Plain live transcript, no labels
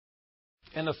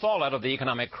In the fallout of the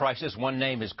economic crisis, one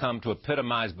name has come to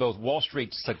epitomize both Wall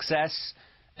Street's success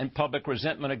and public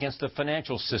resentment against the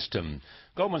financial system.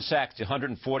 Goldman Sachs, the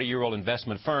 140-year-old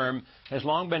investment firm, has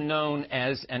long been known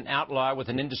as an outlier with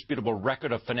an indisputable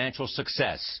record of financial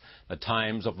success. The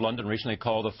Times of London recently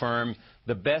called the firm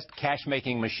the best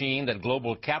cash-making machine that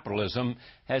global capitalism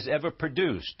has ever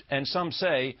produced, and some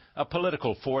say a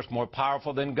political force more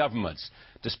powerful than governments.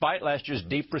 Despite last year's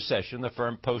deep recession, the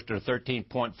firm posted a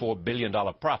 $13.4 billion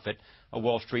profit, a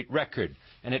Wall Street record,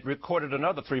 and it recorded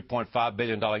another $3.5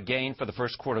 billion gain for the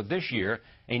first quarter of this year,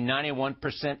 a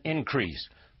 91% increase.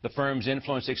 The firm's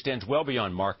influence extends well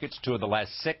beyond markets. Two of the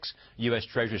last 6 U.S.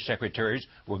 Treasury secretaries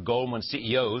were Goldman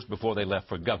CEOs before they left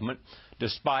for government.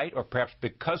 Despite, or perhaps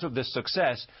because of this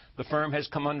success, the firm has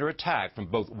come under attack from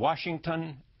both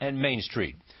Washington and Main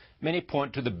Street. Many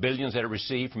point to the billions that it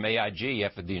received from AIG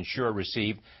after the insurer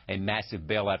received a massive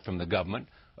bailout from the government.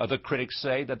 Other critics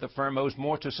say that the firm owes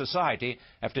more to society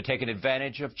after taking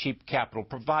advantage of cheap capital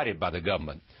provided by the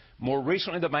government. More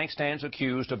recently, the bank stands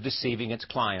accused of deceiving its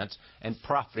clients and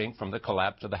profiting from the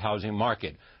collapse of the housing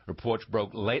market. Reports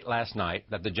broke late last night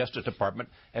that the Justice Department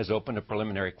has opened a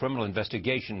preliminary criminal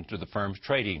investigation into the firm's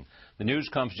trading. The news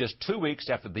comes just 2 weeks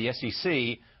after the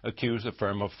SEC accused the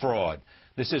firm of fraud.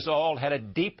 This has all had a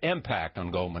deep impact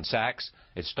on Goldman Sachs.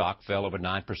 Its stock fell over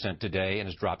 9% today and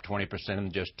has dropped 20%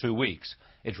 in just 2 weeks.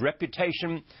 Its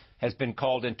reputation has been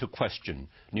called into question.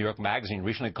 New York Magazine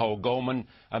recently called Goldman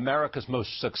America's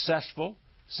most successful,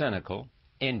 cynical,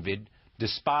 envied,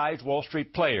 despised Wall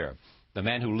Street player. The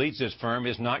man who leads this firm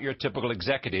is not your typical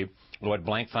executive. Lloyd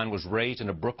Blankfein was raised in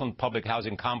a Brooklyn public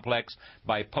housing complex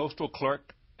by a postal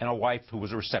clerk and a wife who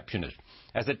was a receptionist.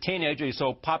 As a teenager, he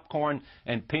sold popcorn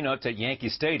and peanuts at Yankee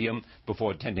Stadium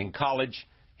before attending college.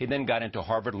 He then got into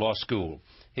Harvard Law School.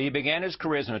 He began his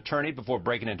career as an attorney before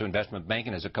breaking into investment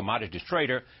banking as a commodities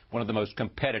trader, one of the most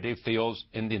competitive fields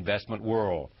in the investment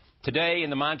world. Today, in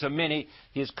the minds of many,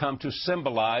 he has come to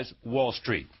symbolize Wall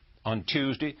Street. On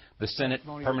Tuesday, the Senate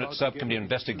Permanent Subcommittee on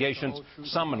Investigations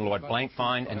summoned Lloyd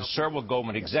Blankfein and several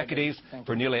Goldman executives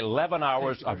for nearly 11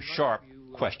 hours of sharp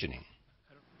questioning.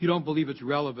 You don't believe it's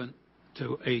relevant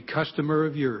to a customer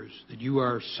of yours that you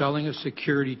are selling a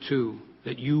security to,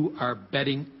 that you are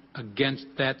betting against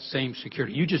that same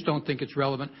security. You just don't think it's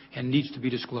relevant and needs to be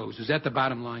disclosed. Is that the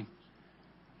bottom line?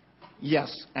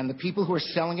 Yes, and the people who are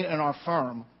selling it in our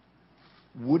firm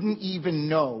wouldn't even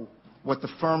know what the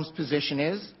firm's position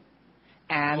is.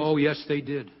 And oh, yes, they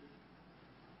did.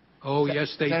 Oh,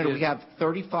 yes, they Senator, did. we have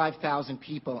 35,000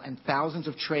 people and thousands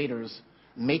of traders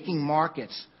making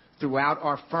markets throughout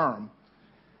our firm.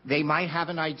 They might have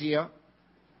an idea,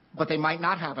 but they might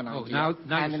not have an idea. Now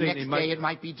and the next day it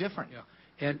might be different.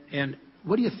 Yeah. And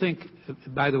what do you think,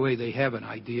 by the way, they have an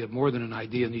idea, more than an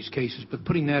idea in these cases, but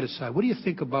putting that aside, what do you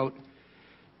think about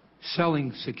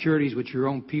selling securities which your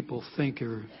own people think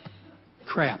are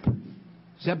crap?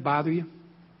 Does that bother you?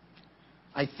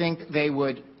 I think they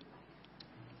would,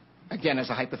 again, as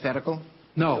a hypothetical.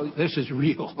 No, this is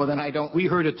real. Well, then I don't. We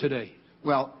heard it today.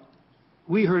 Well,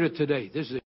 we heard it today. This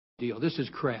is a deal. This is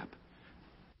crap.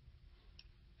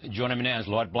 Joining me now is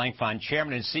Lloyd Blankfein,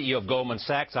 Chairman and CEO of Goldman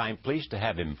Sachs. I am pleased to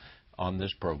have him on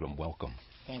this program. Welcome.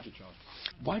 Thank you, Charles.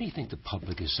 Why do you think the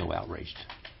public is so outraged?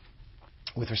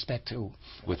 With respect to?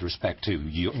 With respect to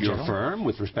your firm,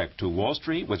 with respect to Wall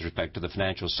Street, with respect to the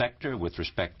financial sector, with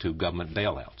respect to government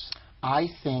bailouts? I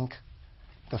think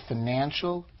the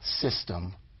financial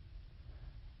system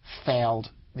failed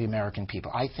the American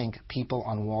people. I think people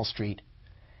on Wall Street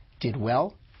did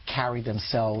well, carried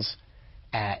themselves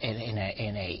in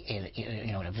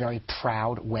a very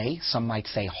proud way, some might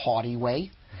say haughty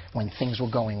way, when things were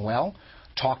going well,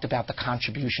 talked about the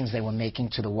contributions they were making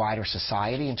to the wider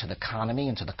society and to the economy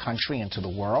and to the country and to the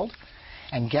world.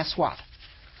 And guess what?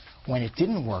 When it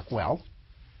didn't work well,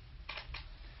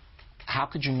 how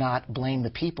could you not blame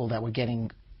the people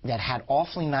that had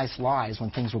awfully nice lives when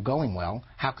things were going well?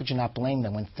 How could you not blame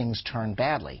them when things turned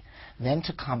badly? Then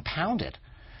to compound it,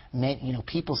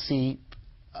 people see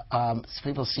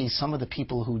some of the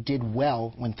people who did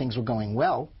well when things were going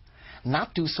well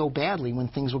not do so badly when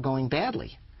things were going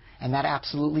badly. And that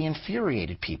absolutely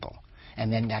infuriated people.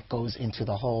 And then that goes into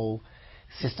the whole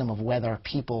system of whether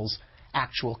people's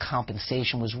actual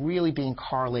compensation was really being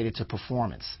correlated to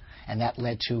performance. And that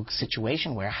led to a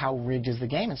situation where how rigged is the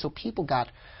game? And so people got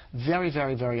very,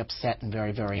 very, very upset and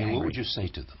very, very angry. What would you say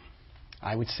to them?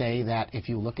 I would say that if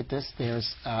you look at this,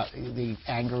 there's the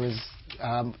anger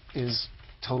is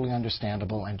totally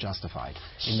understandable and justified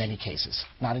in many cases.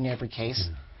 Not in every case,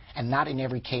 and not in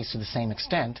every case to the same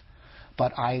extent.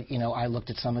 But I looked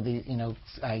at some of the,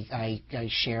 I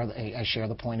share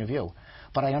the point of view.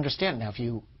 But I understand now, if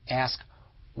you ask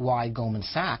why Goldman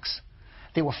Sachs,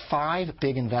 there were 5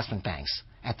 big investment banks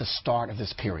at the start of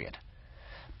this period.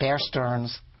 Bear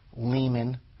Stearns,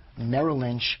 Lehman, Merrill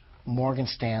Lynch, Morgan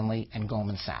Stanley, and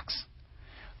Goldman Sachs.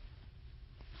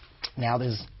 Now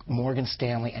there's Morgan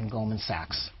Stanley and Goldman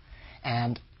Sachs.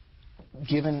 And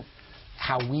given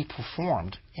how we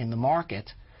performed in the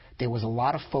market, there was a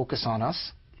lot of focus on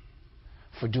us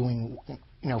for doing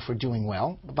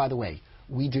well. But by the way,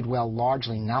 we did well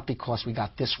largely not because we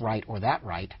got this right or that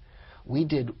right. We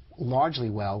did largely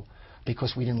well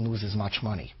because we didn't lose as much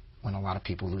money when a lot of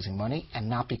people were losing money, and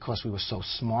not because we were so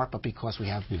smart, but because we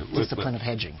have discipline of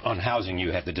hedging. On housing,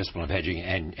 you had the discipline of hedging,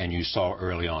 and you saw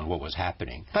early on what was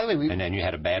happening. By the way, and then you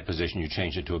had a bad position, you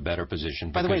changed it to a better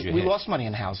position. By the way, we lost money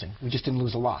in housing. We just didn't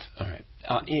lose a lot. All right.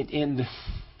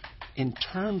 In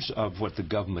terms of what the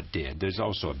government did, there's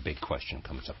also a big question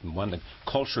comes up. One, the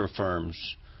culture of firms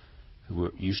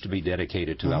who used to be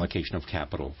dedicated to allocation of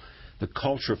capital, the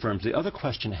culture of firms. The other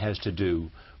question has to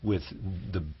do with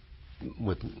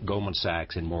Goldman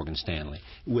Sachs and Morgan Stanley.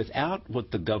 Without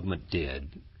what the government did,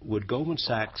 would Goldman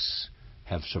Sachs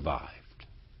have survived?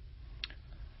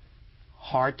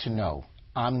 Hard to know.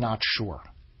 I'm not sure.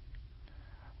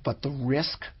 But the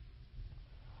risk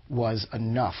was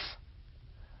enough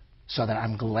so that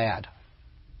I'm glad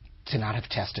to not have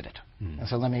tested it. And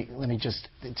so let me just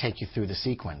take you through the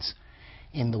sequence.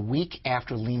 In the week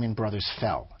after Lehman Brothers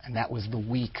fell, and that was the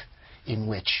week in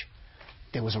which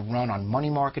there was a run on money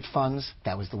market funds.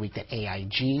 That was the week that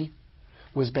AIG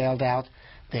was bailed out.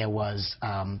 There was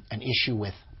an issue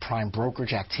with prime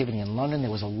brokerage activity in London.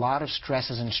 There was a lot of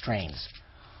stresses and strains.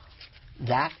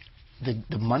 The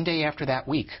Monday after that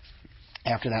week,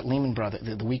 after that Lehman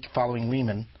Brothers, the week following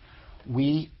Lehman,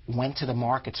 we went to the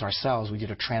markets ourselves. We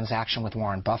did a transaction with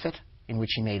Warren Buffett in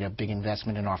which he made a big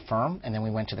investment in our firm, and then we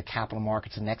went to the capital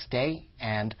markets the next day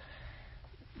and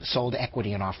sold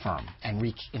equity in our firm and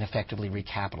effectively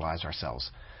recapitalized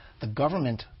ourselves. The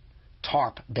government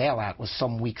TARP bailout was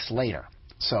some weeks later.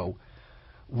 So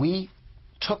we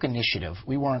took initiative.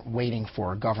 We weren't waiting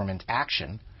for government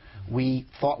action. We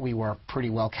thought we were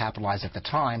pretty well capitalized at the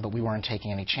time, but we weren't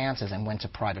taking any chances and went to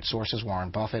private sources,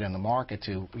 Warren Buffett and the market,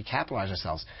 to recapitalize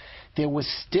ourselves. There was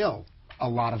still a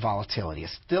lot of volatility,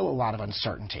 still a lot of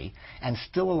uncertainty, and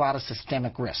still a lot of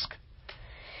systemic risk.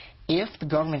 If the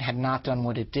government had not done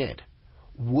what it did,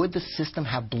 would the system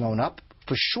have blown up?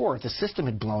 For sure, if the system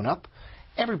had blown up,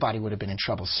 everybody would have been in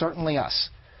trouble, certainly us.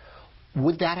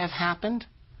 Would that have happened?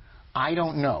 I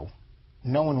don't know.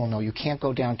 No one will know. You can't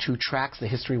go down 2 tracks. The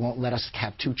history won't let us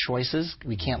have 2 choices.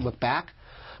 We can't look back.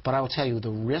 But I will tell you, the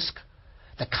risk,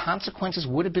 the consequences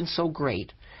would have been so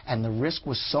great, and the risk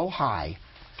was so high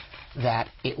that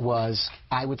it was,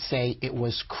 I would say, it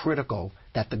was critical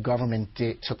that the government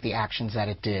took the actions that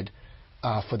it did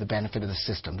for the benefit of the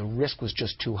system. The risk was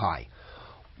just too high.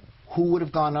 Who would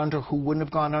have gone under, who wouldn't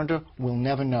have gone under, we'll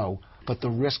never know, but the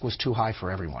risk was too high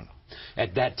for everyone.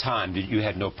 At that time, you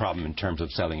had no problem in terms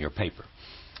of selling your paper?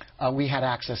 We had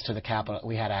access to the capital.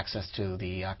 We had access to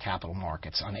the capital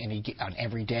markets on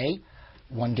every day.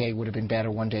 One day would have been better,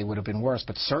 one day would have been worse,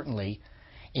 but certainly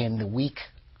in the week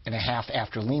and a half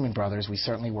after Lehman Brothers, we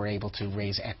certainly were able to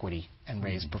raise equity and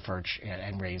raise preferred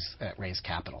and raise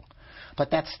capital.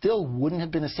 But that still wouldn't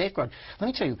have been a safeguard. Let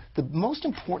me tell you, the most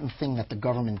important thing that the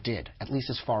government did, at least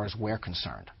as far as we're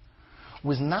concerned,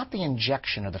 was not the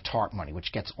injection of the TARP money,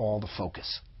 which gets all the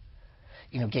focus.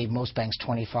 Gave most banks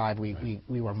 25. We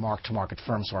were mark-to-market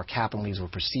firms, so our capital needs were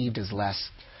perceived as less,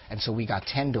 and so we got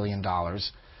 $10 billion.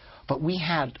 But we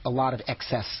had a lot of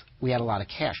excess. We had a lot of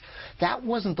cash. That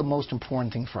wasn't the most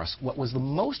important thing for us. What was the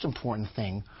most important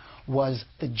thing was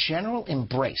the general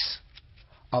embrace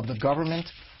of the government,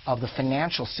 of the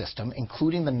financial system,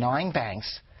 including the 9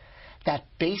 banks, that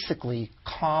basically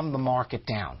calmed the market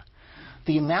down.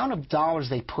 The amount of dollars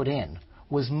they put in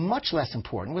was much less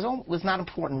important, was not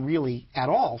important really at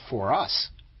all for us.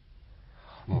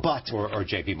 But or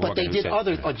J.P. Morgan. But they did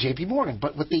or J.P. Morgan.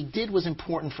 But what they did was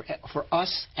important for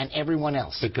us and everyone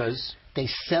else. Because? They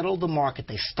settled the market.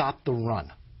 They stopped the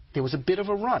run. There was a bit of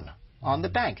a run on the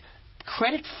bank.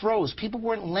 Credit froze. People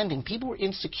weren't lending. People were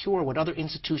insecure what other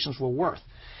institutions were worth.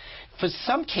 For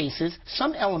some cases,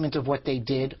 some element of what they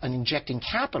did in injecting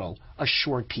capital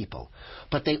assured people.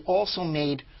 But they also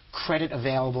made credit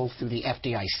available through the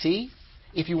FDIC,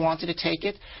 if you wanted to take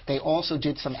it. They also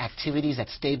did some activities that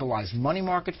stabilized money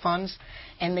market funds,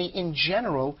 and they, in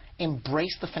general,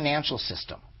 embraced the financial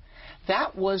system.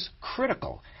 That was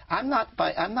critical.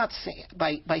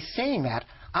 By saying that,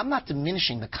 I'm not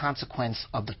diminishing the consequence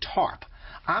of the TARP.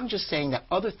 I'm just saying that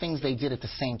other things they did at the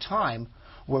same time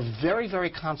were very, very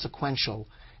consequential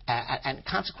and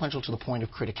consequential to the point of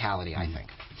criticality, I think.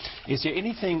 Is there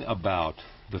anything about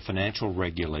the financial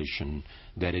regulation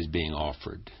that is being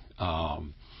offered,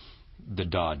 the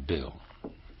Dodd Bill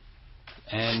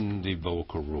and the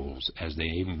Volcker rules, as they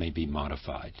even may be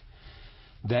modified,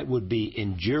 that would be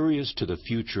injurious to the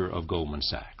future of Goldman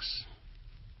Sachs?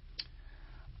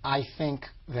 I think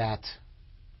that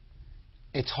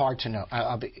it's hard to know.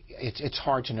 It's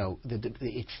hard to know.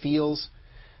 It feels,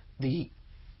 the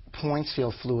points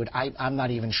feel fluid. I'm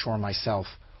not even sure myself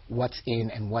what's in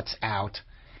and what's out.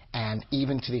 And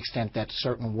even to the extent that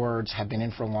certain words have been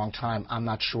in for a long time, I'm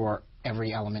not sure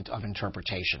every element of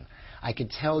interpretation. I could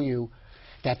tell you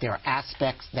that there are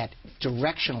aspects that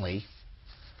directionally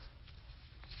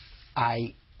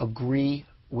I agree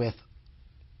with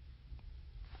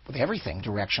everything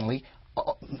directionally.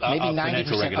 Maybe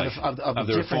 90% of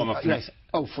the different... Yes,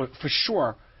 for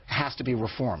sure has to be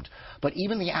reformed. But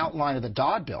even the outline of the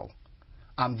Dodd Bill,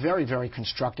 I'm very, very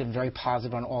constructive and very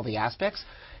positive on all the aspects.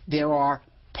 There are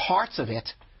parts of it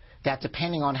that,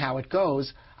 depending on how it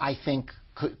goes, I think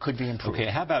could be improved. Okay,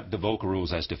 how about the Volcker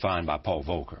rules as defined by Paul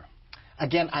Volcker?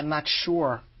 Again, I'm not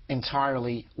sure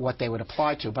entirely what they would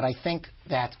apply to, but I think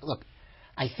that, look,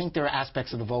 I think there are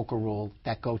aspects of the Volcker rule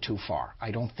that go too far.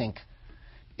 I don't think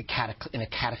in a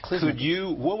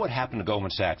cataclysmic... What would happen to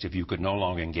Goldman Sachs if you could no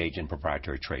longer engage in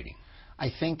proprietary trading?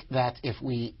 I think that if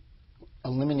we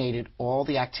eliminated all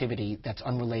the activity that's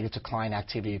unrelated to client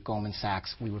activity at Goldman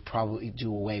Sachs, we would probably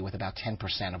do away with about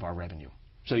 10% of our revenue.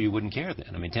 So you wouldn't care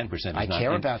then? I mean, 10% is not... I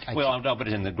care about... Well, no, but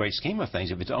in the great scheme of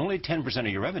things, if it's only 10% of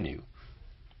your revenue,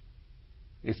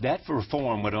 if that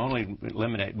reform would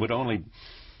only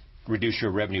reduce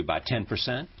your revenue by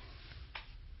 10%?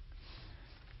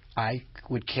 I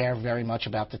would care very much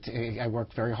about I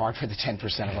work very hard for the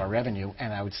 10% of our revenue,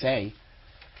 and I would say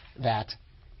that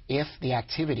if the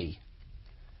activity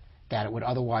that it would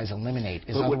otherwise eliminate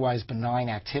is otherwise benign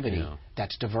activity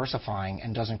that's diversifying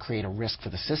and doesn't create a risk for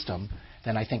the system,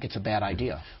 then I think it's a bad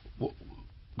idea. Well,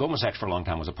 Goldman Sachs for a long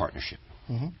time was a partnership.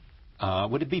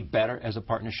 Would it be better as a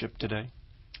partnership today?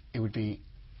 It would be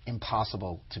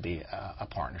impossible to be a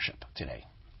partnership today.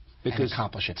 Because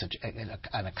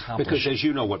Because, as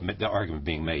you know, what the argument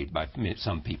being made by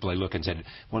some people, they look and said,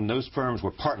 when those firms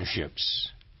were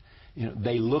partnerships,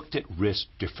 they looked at risk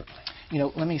differently.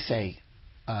 Let me say,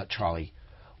 Charlie,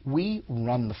 we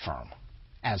run the firm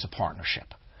as a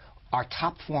partnership. Our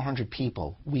top 400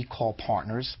 people we call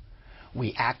partners.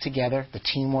 We act together. The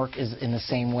teamwork is in the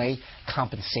same way.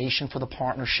 Compensation for the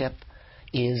partnership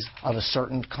is of a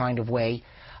certain kind of way.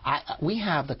 We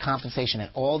have the compensation, and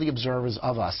all the observers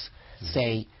of us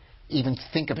say, even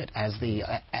think of it as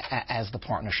the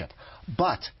partnership.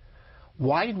 But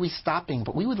why did we stop being?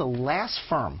 But we were the last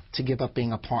firm to give up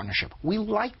being a partnership. We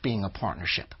like being a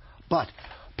partnership, but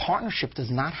partnership does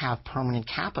not have permanent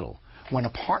capital. When a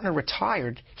partner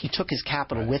retired, he took his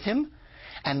capital with him,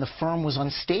 and the firm was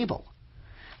unstable.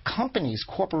 Companies,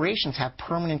 corporations have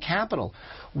permanent capital.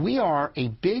 We are a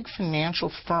big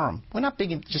financial firm. We're not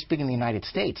just big in the United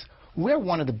States. We're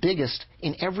one of the biggest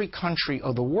in every country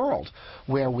of the world,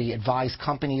 where we advise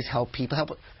companies, help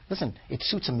people. Listen, it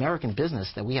suits American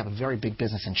business that we have a very big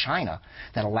business in China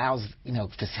that allows,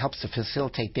 helps to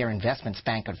facilitate their investments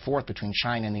back and forth between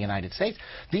China and the United States.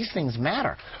 These things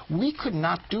matter. We could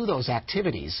not do those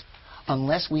activities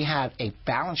unless we had a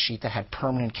balance sheet that had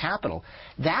permanent capital.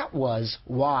 That was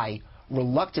why,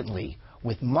 reluctantly,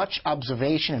 with much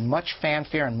observation and much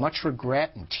fanfare and much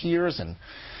regret and tears, and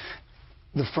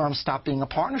the firm stopped being a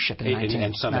partnership in 1999.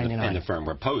 And some in the firm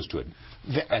were opposed to it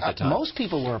at the time. Most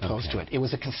people were opposed to it. It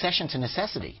was a concession to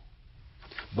necessity.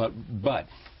 But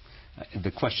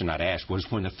the question I'd ask was,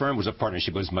 when the firm was a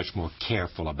partnership, it was much more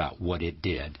careful about what it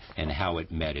did and how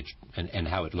it managed and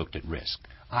how it looked at risk.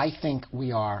 I think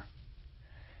we are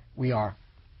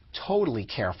totally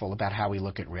careful about how we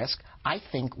look at risk. I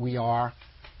think we are,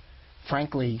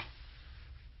 frankly,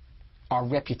 our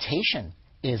reputation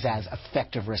is as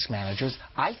effective risk managers.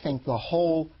 I think the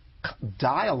whole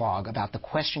dialogue about the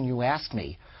question you asked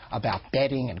me about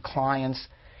betting and clients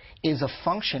is a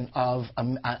function of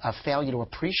a failure to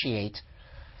appreciate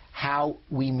how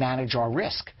we manage our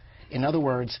risk. In other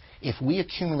words, if we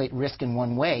accumulate risk in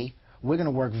one way, we're going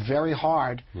to work very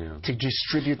hard to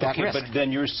distribute that risk. But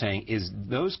then you're saying, is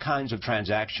those kinds of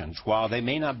transactions, while they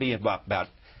may not be about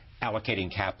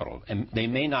allocating capital, and they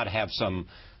may not have some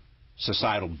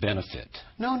societal benefit.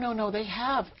 No, they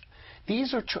have.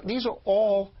 These are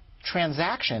all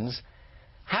transactions.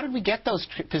 How did we get those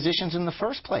positions in the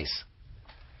first place?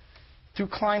 Through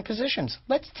client positions.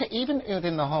 Even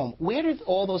within the home, where did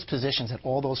all those positions that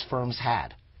all those firms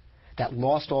had that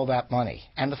lost all that money,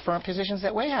 and the firm positions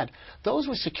that we had, those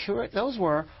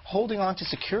were holding on to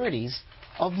securities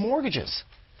of mortgages.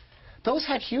 Those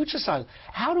had huge society.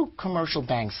 How do commercial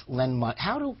banks lend money?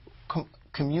 How do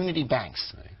community banks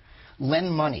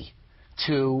lend money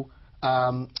to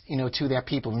to their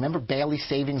people? Remember Bailey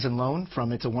Savings and Loan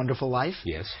from It's a Wonderful Life?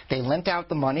 Yes. They lent out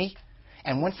the money,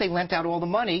 and once they lent out all the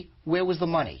money, where was the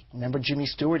money? Remember Jimmy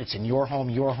Stewart? It's in your home,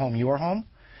 your home, your home.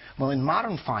 Well, in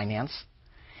modern finance,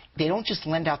 they don't just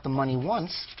lend out the money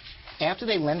once. After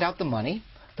they lend out the money,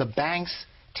 the banks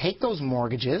take those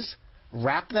mortgages,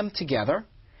 wrap them together,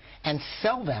 and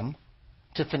sell them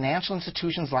to financial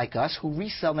institutions like us who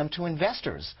resell them to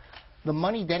investors. The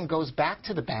money then goes back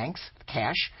to the banks,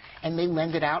 cash, and they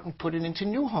lend it out and put it into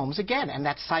new homes again, and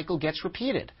that cycle gets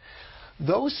repeated.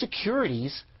 Those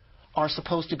securities are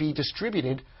supposed to be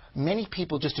distributed. Many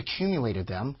people just accumulated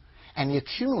them, and the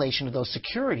accumulation of those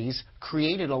securities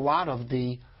created a lot of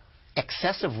the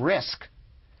excessive risk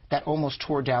that almost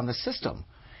tore down the system.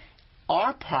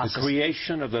 Our process... The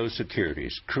creation of those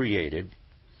securities created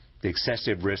the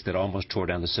excessive risk that almost tore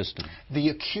down the system. The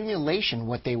accumulation,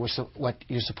 what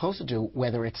you're supposed to do,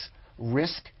 whether it's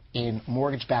risk in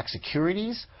mortgage-backed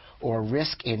securities or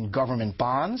risk in government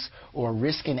bonds or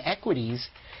risk in equities,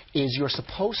 is you're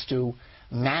supposed to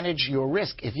manage your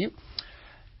risk.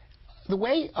 The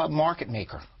way a market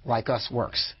maker like us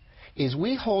works is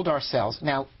we hold ourselves.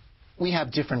 Now, we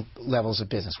have different levels of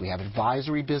business. We have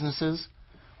advisory businesses.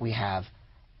 We have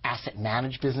asset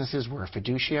managed businesses. We're a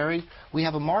fiduciary. We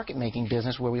have a market-making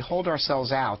business where we hold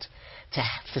ourselves out to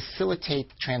facilitate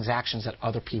transactions that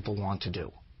other people want to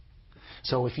do.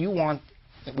 So if you want,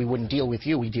 we wouldn't deal with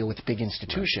you. We deal with big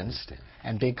institutions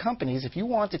and big companies. If you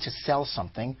wanted to sell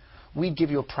something, we'd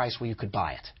give you a price where you could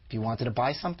buy it. If you wanted to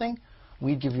buy something,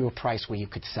 we'd give you a price where you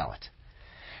could sell it.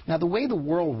 Now, the way the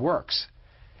world works,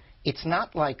 it's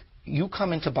not like you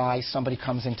come in to buy, somebody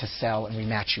comes in to sell, and we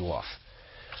match you off.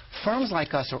 Firms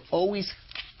like us are always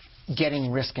getting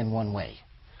risk in one way.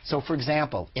 So, for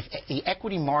example, if the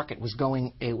equity market was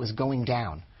going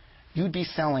down, you'd be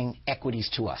selling equities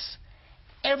to us.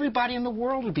 Everybody in the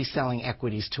world would be selling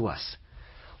equities to us.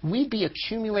 We'd be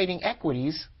accumulating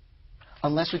equities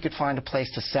unless we could find a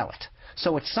place to sell it.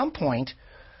 So at some point,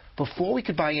 before we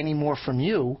could buy any more from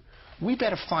you, we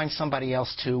better find somebody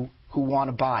else who want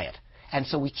to buy it. And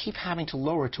so we keep having to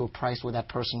lower it to a price where that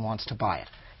person wants to buy it.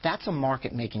 That's a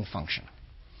market-making function.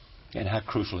 And how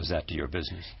crucial is that to your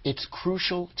business? It's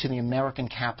crucial to the American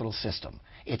capital system.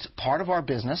 It's part of our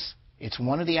business. It's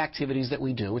one of the activities that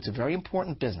we do. It's a very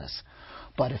important business.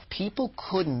 But if people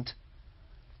couldn't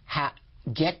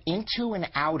get into and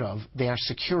out of their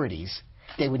securities,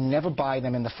 they would never buy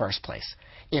them in the first place.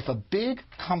 If a big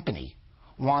company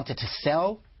wanted to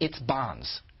sell its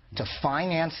bonds to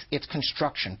finance its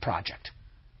construction project,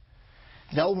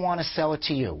 they'll want to sell it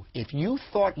to you. If you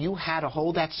thought you had to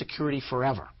hold that security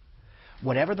forever,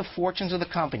 whatever the fortunes of the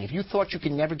company, if you thought you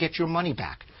could never get your money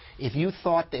back, if you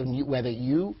thought that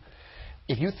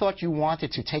if you thought you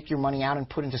wanted to take your money out and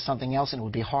put into something else and it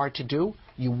would be hard to do,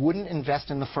 you wouldn't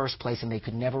invest in the first place and they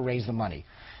could never raise the money.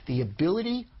 The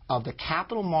ability of the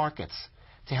capital markets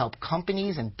to help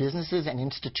companies and businesses and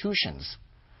institutions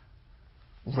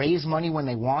raise money when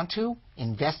they want to,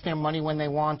 invest their money when they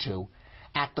want to,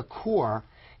 at the core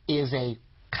is a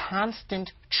constant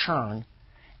churn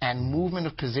and movement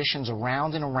of positions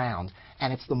around and around,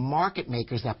 and it's the market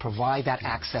makers that provide that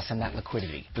access and that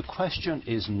liquidity. The question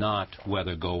is not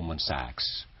whether Goldman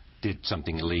Sachs did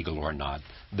something illegal or not.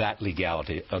 That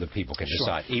legality, other people can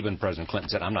decide. Even President Clinton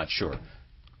said, I'm not sure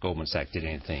Goldman Sachs did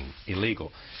anything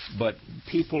illegal. But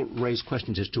people raise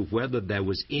questions as to whether there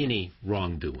was any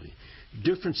wrongdoing.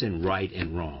 Difference in right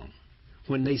and wrong.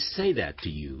 When they say that to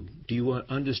you, do you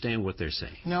understand what they're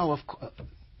saying? No,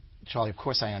 Charlie, of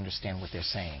course I understand what they're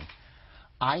saying.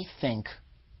 I think,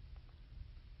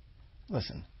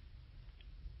 listen,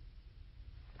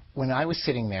 when I was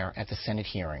sitting there at the Senate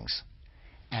hearings,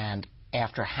 and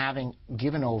after having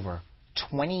given over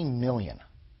 20 million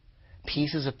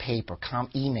pieces of paper,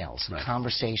 emails, right,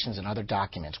 conversations, and other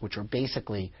documents, which are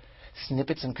basically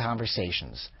snippets and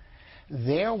conversations,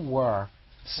 there were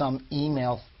some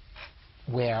email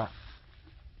where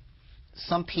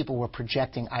some people were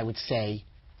projecting, I would say,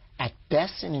 at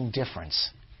best an indifference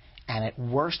and at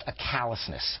worst a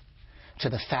callousness to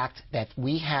the fact that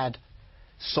we had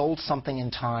sold something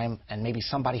in time and maybe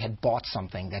somebody had bought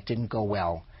something that didn't go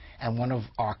well and one of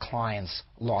our clients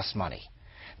lost money.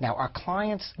 Now, our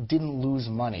clients didn't lose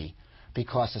money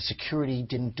because the security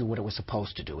didn't do what it was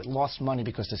supposed to do. It lost money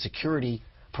because the security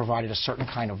provided a certain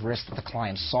kind of risk that the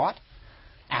client sought,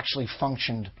 actually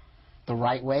functioned the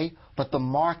right way, but the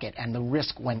market and the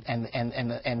risk went and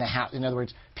the how. In other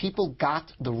words, people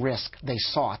got the risk they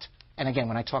sought. And again,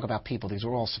 when I talk about people, these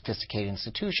were all sophisticated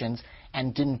institutions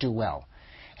and didn't do well.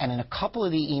 And in a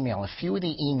few of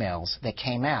the emails that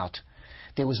came out,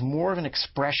 there was more of an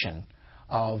expression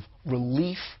of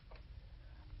relief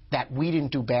that we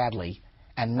didn't do badly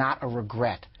and not a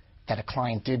regret that a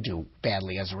client did do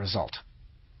badly as a result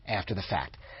after the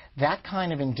fact. That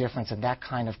kind of indifference and that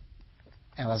kind of,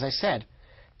 and as I said,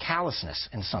 callousness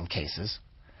in some cases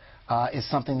is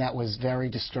something that was very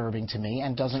disturbing to me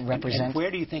and doesn't represent... And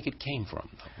where do you think it came from?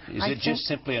 Is it just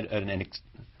simply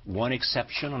one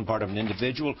exception on part of an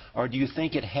individual, or do you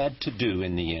think it had to do,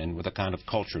 in the end, with the kind of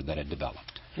culture that had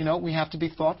developed? You know, we have to be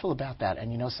thoughtful about that.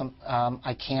 And, you know,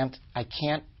 I can't,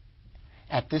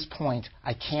 at this point,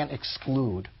 I can't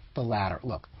exclude the latter.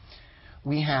 Look,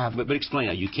 we have... But explain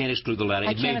that. You can't exclude the latter.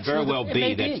 It may very well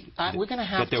be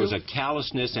that there was a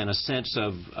callousness and a sense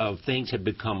of things had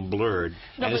become blurred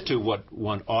as to what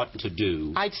one ought to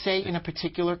do. I'd say in a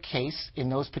particular case, in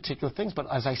those particular things. But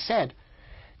as I said,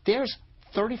 there's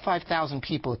 35,000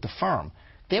 people at the firm.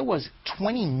 There was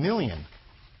 20 million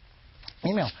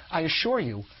emails. I assure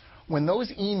you, when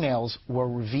those emails were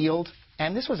revealed,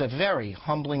 and this was a very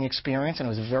humbling experience, and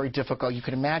it was very difficult. You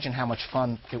could imagine how much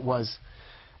fun it was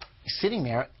sitting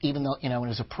there, even though, you know, it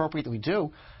was appropriate that we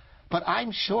do. But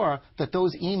I'm sure that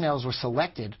those emails were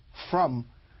selected from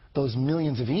those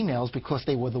millions of emails because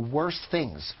they were the worst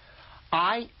things.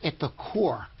 I, at the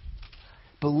core,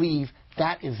 believe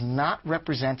that is not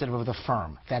representative of the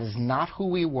firm. That is not who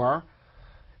we were.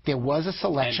 There was a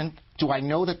selection. Do I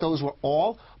know that those were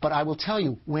all? But I will tell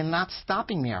you, we're not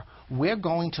stopping there. We're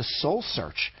going to soul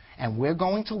search, and we're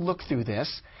going to look through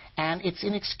this, and it's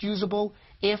inexcusable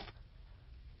if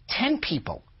 10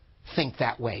 people think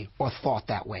that way or thought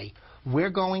that way. We're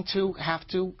going to have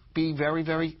to be very,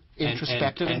 very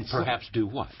introspective. And perhaps do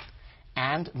what?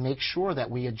 And make sure that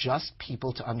we adjust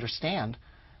people to understand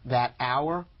that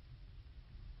our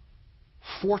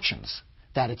fortunes,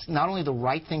 that it's not only the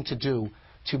right thing to do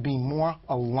to be more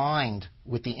aligned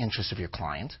with the interests of your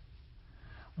client,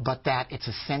 but that it's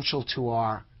essential to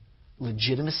our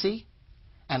legitimacy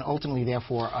and ultimately,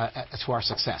 therefore, to our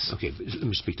success. Okay, let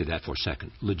me speak to that for a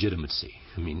second. Legitimacy.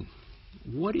 I mean,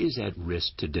 what is at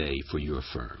risk today for your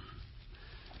firm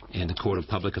in the court of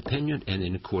public opinion and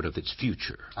in the court of its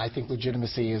future? I think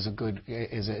legitimacy is a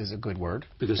good word.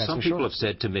 Because some people have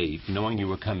said to me, knowing you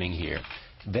were coming here,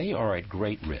 they are at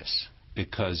great risk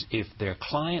because if their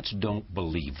clients don't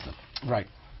believe them, right,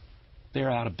 they're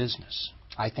out of business.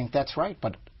 I think that's right,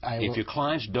 but if your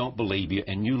clients don't believe you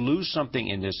and you lose something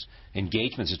in this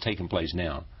engagement that's taking place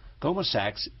now, Goldman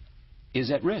Sachs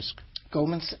is at risk.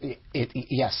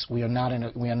 Yes, we're not in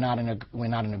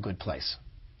a good place.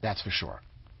 That's for sure.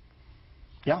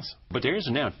 Yes. But there is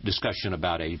now discussion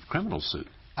about a criminal suit.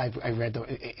 I've read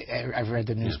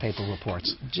the newspaper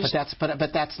reports. But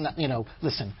that's not, you know,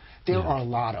 listen, there are a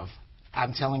lot of,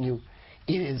 I'm telling you,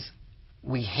 it is,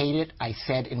 we hate it. I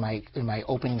said in my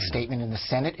opening statement in the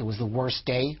Senate, it was the worst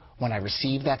day when I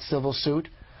received that civil suit.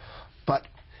 But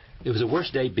it was the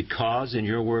worst day because, in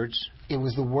your words? It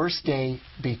was the worst day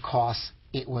because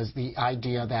it was the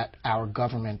idea that our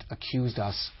government accused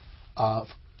us of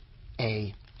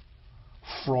a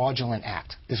fraudulent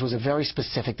act. This was a very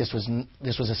specific. This was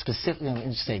a specific. Let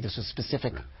me say this was a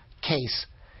specific case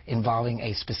involving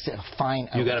a specific fine.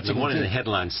 You got up the morning and the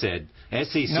headline said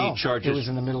SEC charges. It was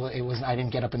in the middle. It was. I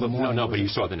didn't get up in the morning. No, but you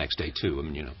saw it the next day too. I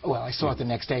mean, you know. Well, I saw it the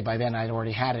next day. By then, I'd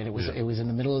already had it. It was. It was in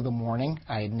the middle of the morning.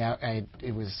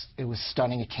 It was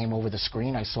stunning. It came over the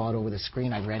screen. I saw it over the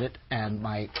screen. I read it, and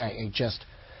my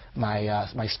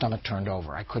stomach turned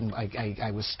over. I couldn't.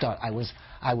 I was stunned.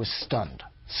 I was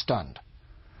stunned.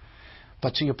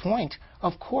 But to your point,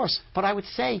 of course. But I would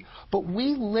say, but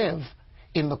we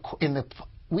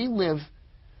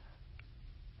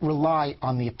rely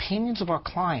on the opinions of our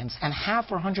clients and have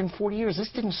for 140 years.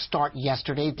 This didn't start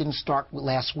yesterday. It didn't start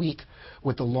last week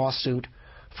with the lawsuit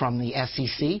from the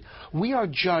SEC. We are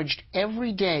judged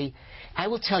every day. I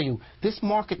will tell you, this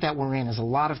market that we're in is a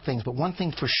lot of things, but one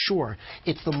thing for sure,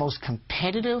 it's the most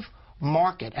competitive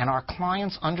market, and our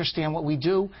clients understand what we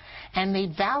do, and they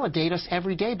validate us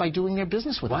every day by doing their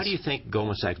business with us. Why do you think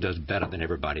Goldman Sachs does better than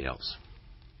everybody else?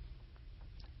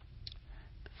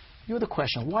 You're the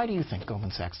question. Why do you think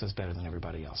Goldman Sachs does better than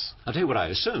everybody else? I'll tell you what I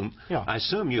assume. Yeah. I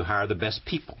assume you hire the best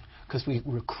people. Because we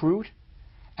recruit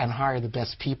and hire the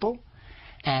best people,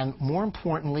 and more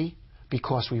importantly,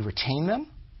 because we retain them.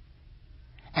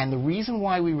 And the reason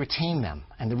why we retain them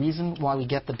and the reason why we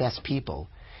get the best people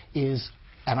is,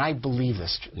 and I believe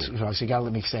this, so you got to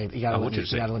let me say, you got to let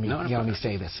me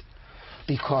say this,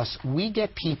 because we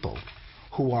get people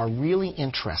who are really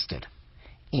interested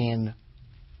in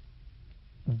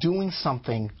doing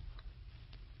something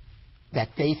that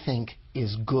they think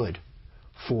is good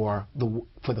for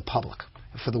the public,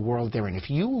 for the world they're in. If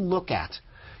you look at,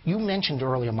 you mentioned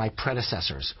earlier my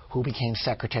predecessors who became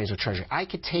secretaries of treasury. I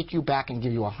could take you back and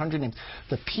give you 100 names.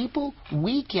 The people,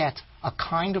 we get a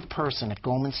kind of person at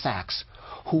Goldman Sachs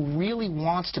who really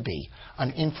wants to be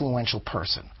an influential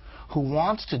person, who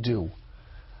wants to do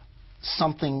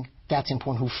something that's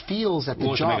important, who feels that the job...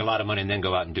 wants to make a lot of money and then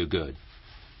go out and do good.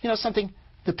 You know, something,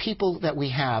 the people that we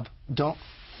have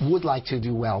would like to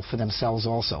do well for themselves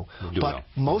also. But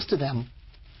most of them,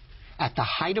 at the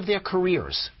height of their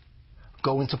careers,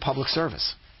 go into public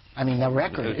service. I mean, their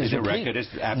record is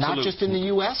not just in the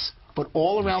U.S., but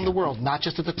all around the world, not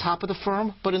just at the top of the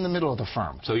firm, but in the middle of the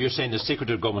firm. So you're saying the secret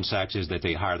of Goldman Sachs is that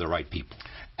they hire the right people?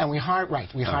 And we hire,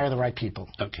 hire the right people.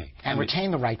 Okay. And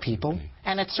retain the right people. Okay.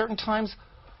 And at certain times,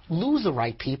 lose the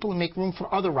right people and make room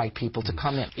for other right people to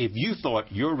come in. If you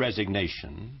thought your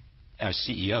resignation as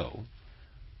CEO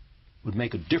would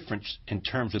make a difference in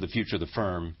terms of the future of the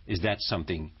firm, is that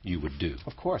something you would do?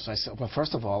 Of course. Well,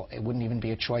 first of all, it wouldn't even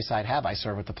be a choice I'd have. I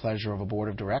serve at the pleasure of a board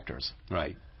of directors.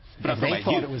 Right. But they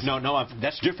thought it was... No,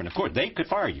 that's different. Of course, they could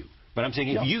fire you. But I'm saying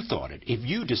if you thought it, if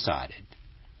you decided,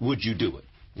 would you do it?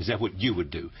 Is that what you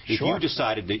would do? If you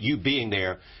decided that you being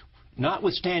there,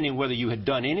 notwithstanding whether you had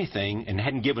done anything and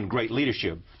hadn't given great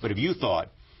leadership, but if you thought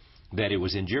that it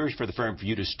was injurious for the firm for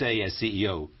you to stay as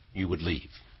CEO, you would leave?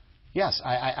 Yes,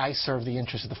 I serve the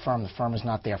interest of the firm. The firm is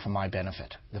not there for my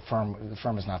benefit. The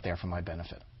firm is not there for my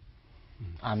benefit.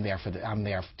 I'm there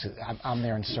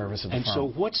in service of the firm. And so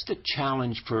what's the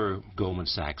challenge for Goldman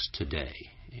Sachs today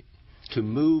to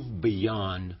move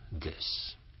beyond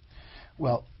this?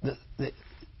 Well,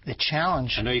 the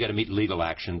challenge... I know you got to meet legal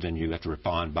actions and you have to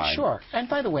respond by... Sure. And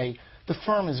by the way, the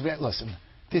firm is... Listen,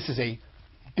 this is a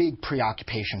big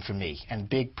preoccupation for me and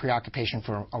big preoccupation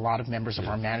for a lot of members of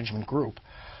our management group.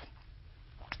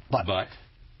 But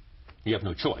you have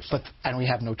no choice. And we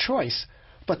have no choice.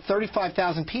 But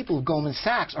 35,000 people of Goldman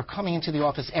Sachs are coming into the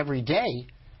office every day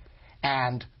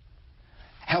and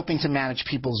helping to manage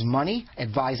people's money,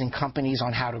 advising companies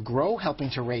on how to grow, helping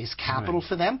to raise capital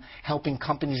for them, helping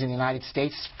companies in the United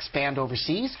States expand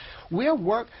overseas.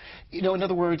 In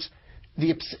other words,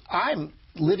 I'm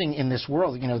living in this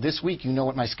world. This week, you know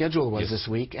what my schedule was this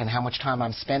week and how much time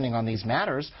I'm spending on these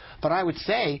matters. But I would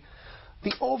say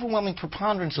the overwhelming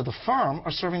preponderance of the firm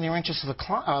are serving their interests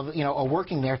are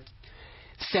working their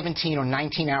 17 or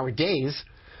 19-hour days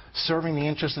serving the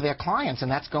interests of their clients,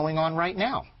 and that's going on right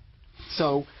now.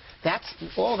 So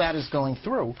all that is going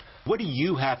through. What do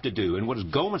you have to do, and what does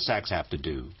Goldman Sachs have to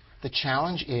do? The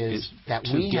challenge is that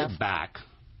we get back.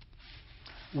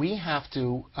 We have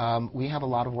a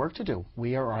lot of work to do.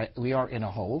 We are in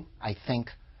a hole. I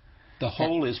think. The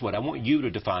hole is what? I want you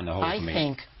to define the hole for me. I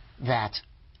think that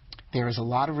there is a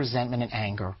lot of resentment and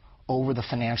anger over the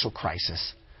financial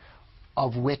crisis,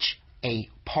 of which a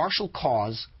partial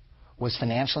cause was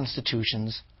financial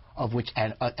institutions, of which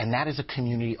and that is a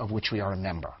community of which we are a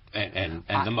member. And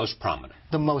the most prominent.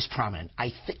 The most prominent.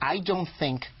 I don't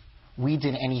think we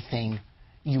did anything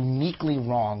uniquely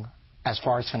wrong as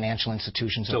far as financial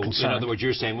institutions are concerned. So, in other words,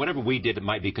 you're saying whatever we did that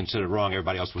might be considered wrong,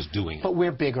 everybody else was doing it. But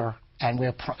we're bigger, and we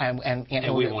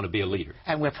want to be a leader.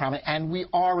 And we're prominent, and we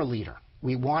are a leader.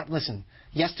 Listen,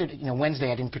 yesterday,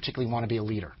 Wednesday, I didn't particularly want to be a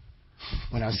leader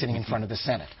when I was sitting in front of the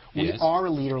Senate. We are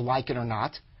a leader, like it or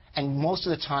not, and most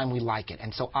of the time we like it,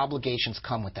 and so obligations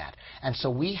come with that. And so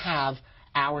we have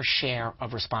our share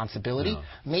of responsibility,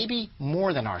 maybe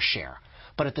more than our share.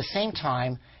 But at the same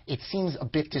time, it seems a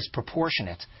bit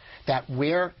disproportionate that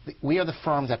we are the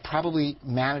firm that probably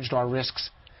managed our risks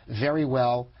very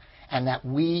well, and that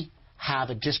we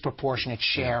have a disproportionate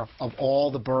share of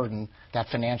all the burden that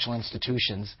financial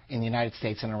institutions in the United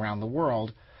States and around the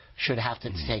world should have to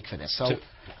take for this. So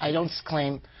I don't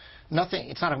claim nothing.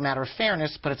 It's not a matter of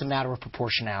fairness, but it's a matter of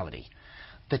proportionality.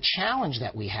 The challenge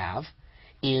that we have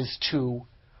is to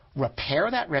repair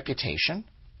that reputation,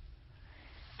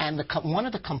 and one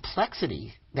of the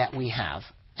complexity that we have,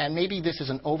 and maybe this is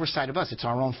an oversight of us, it's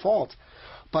our own fault,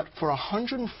 but for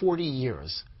 140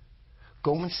 years,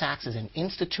 Goldman Sachs is an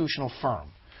institutional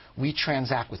firm. We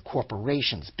transact with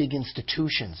corporations, big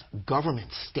institutions,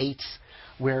 governments, states,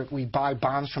 where we buy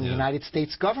bonds from the United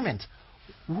States government.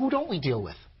 Who don't we deal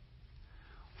with?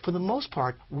 For the most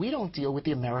part, we don't deal with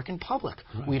the American public.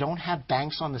 Right. We don't have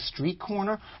banks on the street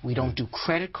corner. We don't do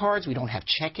credit cards. We don't have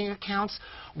checking accounts.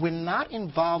 We're not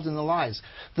involved in the lives.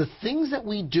 The things that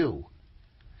we do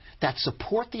that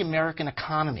support the American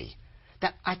economy,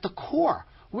 that at the core,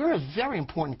 We're a very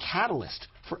important catalyst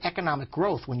for economic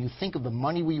growth when you think of the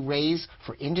money we raise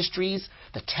for industries,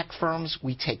 the tech firms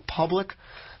we take public,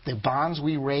 the bonds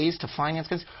we raise to finance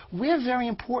companies. We're very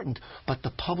important, but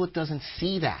the public doesn't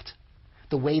see that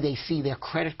the way they see their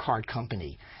credit card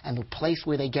company and the place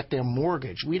where they get their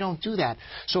mortgage. We don't do that.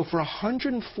 So for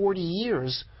 140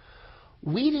 years,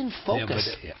 we didn't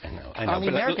focus on the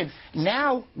American.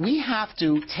 Now we have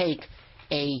to take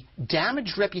a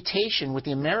damaged reputation with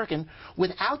the American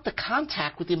without the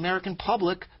contact with the American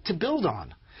public to build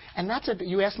on. And that's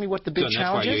you asked me what the big challenge is.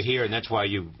 That's why you're here, and that's why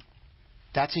you...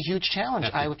 That's a huge challenge.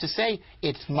 I have to say,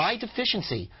 it's my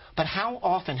deficiency. But how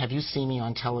often have you seen me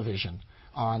on television,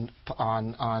 on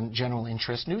general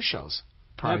interest news shows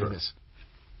prior to this?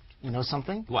 You know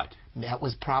something? What? That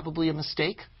was probably a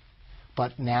mistake.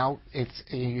 But now it's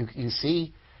you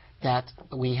see that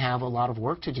we have a lot of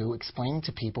work to do explaining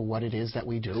to people what it is that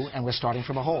we do, and we're starting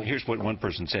from a hole. Here's what one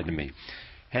person said to me.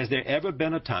 Has there ever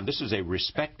been a time, this is a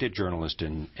respected journalist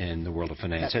in the world of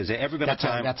finance, has there ever been a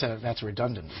time... That's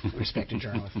redundant, respected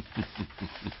journalist.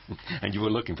 And you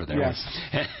were looking for that. Yes.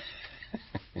 Right?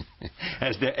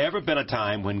 Has there ever been a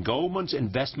time when Goldman's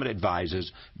investment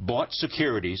advisors bought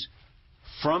securities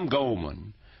from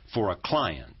Goldman for a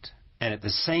client, and at the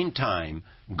same time,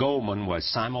 Goldman was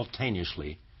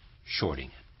simultaneously shorting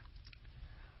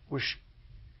it?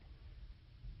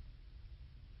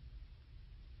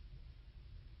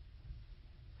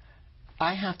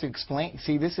 I have to explain.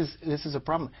 See, this is a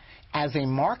problem. As a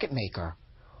market maker,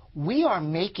 we are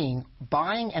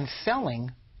buying and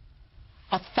selling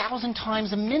 1,000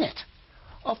 times a minute.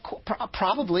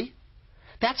 Probably.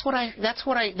 That's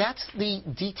the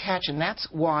detach, and that's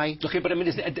why. Okay, but I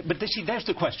mean, see, that's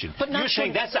the question. But you're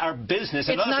saying that's our business,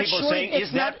 and other people are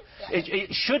saying,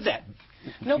 should that?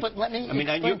 No, but let me. I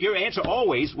mean, your answer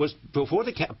always was before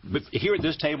here at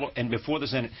this table and before the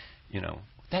Senate. You know,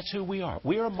 that's who we are.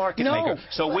 We are a market maker.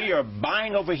 So we are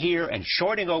buying over here and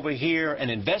shorting over here and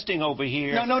investing over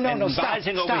here. No.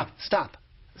 Stop.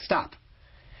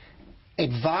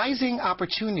 Advising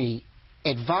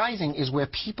is where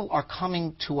people are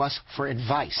coming to us for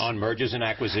advice. On mergers and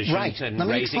acquisitions and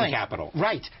raising capital.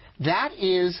 Right. That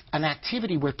is an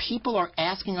activity where people are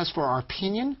asking us for our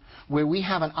opinion, where we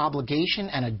have an obligation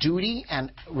and a duty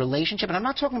and relationship. And I'm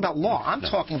not talking about law. I'm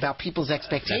talking about people's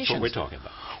expectations. That's what we're talking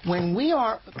about. When we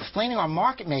are explaining our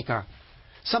market maker,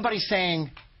 somebody's saying,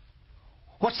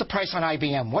 what's the price on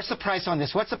IBM? What's the price on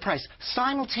this? What's the price?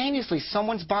 Simultaneously,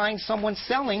 someone's buying, someone's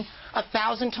selling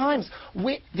 1,000 times.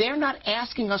 They're not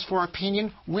asking us for our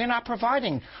opinion. We're not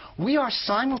providing. We are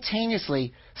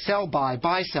simultaneously sell,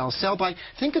 buy, sell, sell, buy.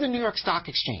 Think of the New York Stock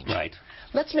Exchange. Right.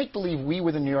 Let's make believe we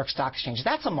were the New York Stock Exchange.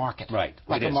 That's a market. Right.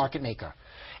 Like a market maker.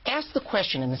 Ask the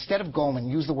question, and instead of Goldman,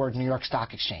 use the word New York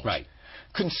Stock Exchange. Right.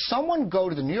 Can someone go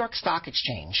to the New York Stock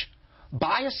Exchange,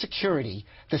 buy a security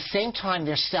the same time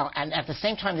they're and at the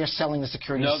same time they're selling the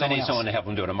security to someone else? No, they need someone to help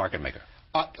them do it, a market maker.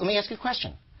 Let me ask you a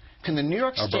question. Can the New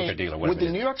York would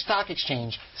the New York Stock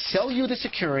Exchange sell you the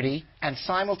security and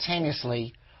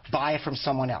simultaneously buy it from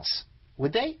someone else?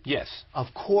 Would they? Yes.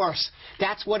 Of course.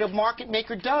 That's what a market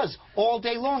maker does all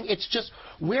day long. It's just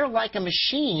we're like a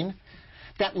machine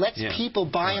that lets people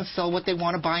buy and sell what they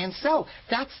want to buy and sell.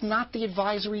 That's not the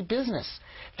advisory business.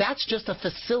 That's just a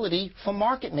facility for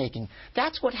market making.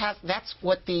 That's what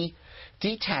the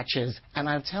detach is. And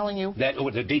I'm telling you...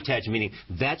 the detach meaning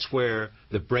that's where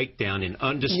the breakdown in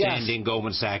understanding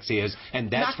Goldman Sachs is. And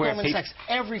that's where Goldman Sachs,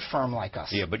 every firm like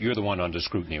us. Yeah, but you're the one under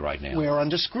scrutiny right now. We're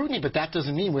under scrutiny, but that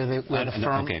doesn't mean we're the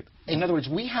firm. Okay. In other words,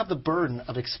 we have the burden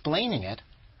of explaining it.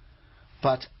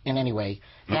 But in any way,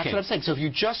 that's what I'm saying. So if you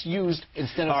just used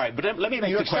instead of... All right, but let me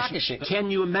make the question.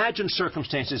 Can you imagine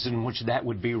circumstances in which that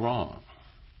would be wrong?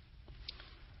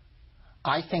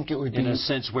 I think it would be... In a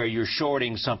sense where you're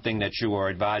shorting something that you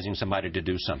are advising somebody to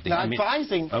do something. Now,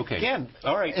 advising, again,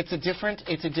 all right. It's a different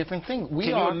thing. Can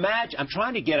you imagine... I'm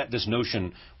trying to get at this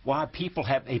notion why people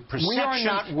have a perception... We are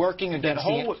not working against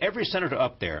every senator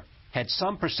up there had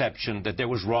some perception that there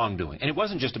was wrongdoing. And it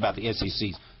wasn't just about the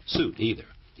SEC suit either.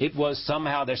 It was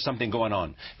somehow there's something going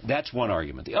on. That's one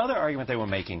argument. The other argument they were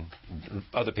making,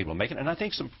 other people were making, and I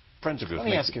think some friends of yours... Let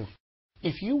me ask you,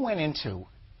 if you went into,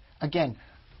 again,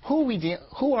 who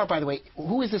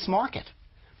is this market?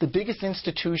 The biggest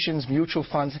institutions, mutual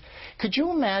funds. Could you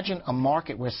imagine a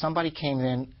market where somebody came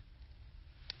in,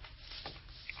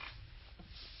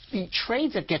 the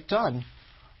trades that get done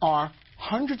are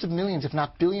hundreds of millions, if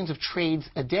not billions of trades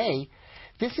a day.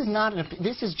 This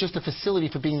is just a facility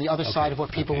for being the other side of what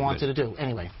people wanted to do.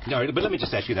 Anyway. No, but let me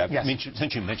just ask you that. Yes. I mean,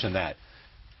 since you mentioned that,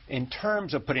 in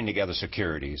terms of putting together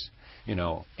securities, you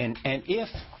know, and if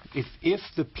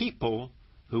the people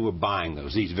who were buying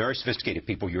those, these very sophisticated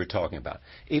people you were talking about,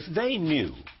 if they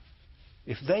knew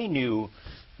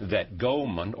that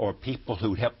Goldman or people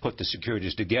who helped put the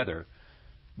securities together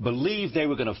believed they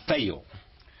were going to fail,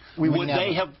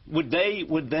 would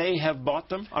they have bought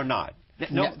them or not?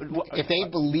 No. If they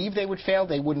believed they would fail,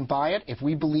 they wouldn't buy it. If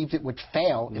we believed it would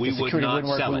fail, if the security wouldn't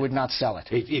work, we would not sell it.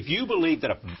 If you believed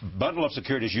that a bundle of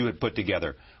securities you had put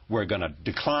together were going to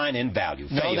decline in value,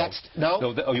 that's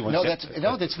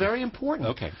very important.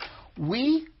 Okay.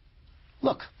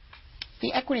 Look,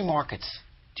 the equity markets.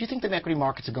 Do you think the equity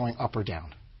markets are going up or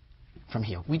down from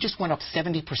here? We just went up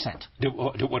 70%.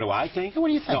 What do I think? What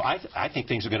do you think? No, I think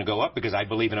things are going to go up because I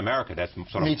believe in America. That's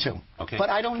sort of, me too. Okay. But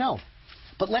I don't know.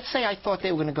 But let's say I thought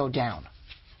they were going to go down.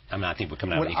 I think we're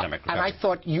coming out of economic recovery. And I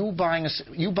thought you buying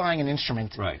an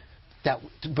instrument that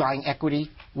buying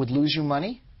equity would lose you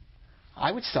money,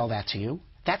 I would sell that to you.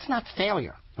 That's not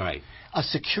failure. Right. A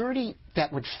security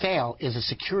that would fail is a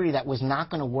security that was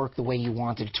not going to work the way you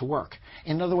wanted it to work.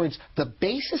 In other words, the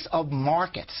basis of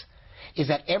markets is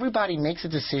that everybody makes a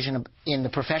decision in the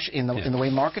profession, in the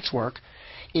way markets work,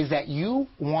 is that you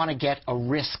want to get a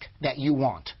risk that you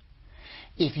want.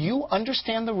 If you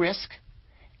understand the risk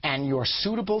and you're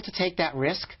suitable to take that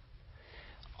risk,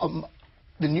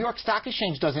 the New York Stock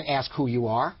Exchange doesn't ask who you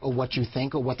are or what you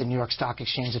think or what the New York Stock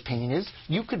Exchange opinion is.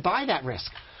 You could buy that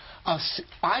risk.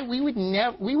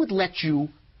 We would let you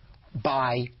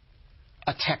buy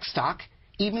a tech stock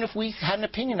even if we had an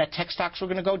opinion that tech stocks were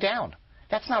going to go down.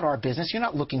 That's not our business. You're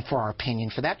not looking for our opinion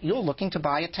for that. You're looking to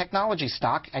buy a technology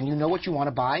stock, and you know what you want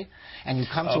to buy, and you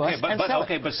come to us and sell it.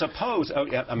 Okay, but suppose...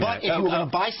 but if you were going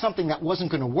to buy something that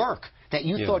wasn't going to work, that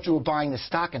you thought you were buying the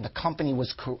stock and the company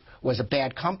was a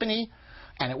bad company,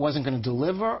 and it wasn't going to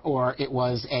deliver, or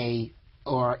the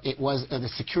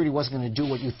security wasn't going to do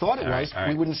what you thought it was,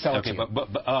 we wouldn't sell it to you.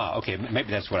 Okay, maybe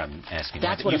that's what I'm asking.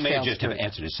 That's what you may just have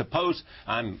answered it. Suppose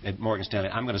I'm at Morgan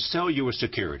Stanley. I'm going to sell you a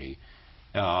security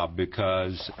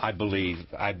because I believe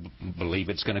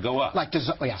it's going to go up.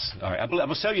 Yes. All right. I'm going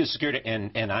to sell you a security,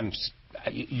 and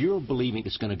you're believing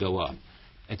it's going to go up.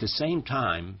 At the same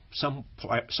time,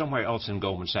 somewhere else in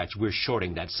Goldman Sachs, we're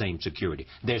shorting that same security.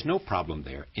 There's no problem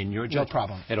there in your judgment. No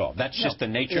problem At all. That's just the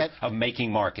nature of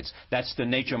making markets. That's the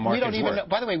nature of markets work. We don't even know.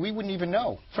 By the way, we wouldn't even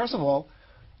know. First of all,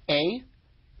 A,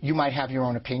 you might have your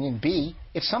own opinion. B,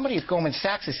 if somebody at Goldman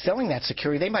Sachs is selling that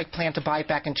security, they might plan to buy it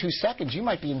back in 2 seconds. You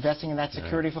might be investing in that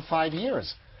security for 5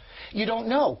 years. You don't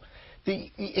know.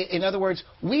 In other words,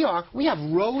 we have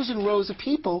rows and rows of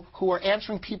people who are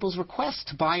answering people's requests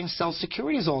to buy and sell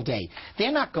securities all day.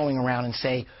 They're not going around and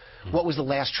say, what was the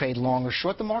last trade, long or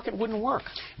short? The market wouldn't work.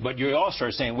 But you're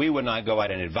also saying we would not go out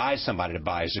and advise somebody to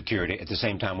buy a security at the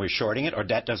same time we're shorting it, or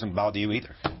that doesn't bother you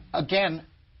either? Again,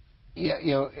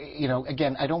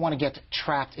 again, I don't want to get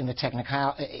trapped in the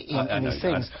in these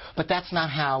things, but that's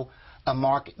not how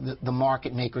the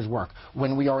market makers work.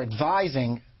 When we are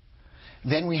advising,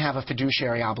 then we have a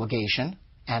fiduciary obligation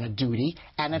and a duty,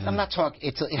 and I'm not talking.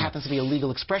 It happens to be a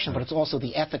legal expression, but it's also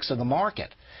the ethics of the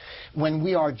market. When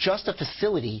we are just a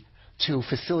facility to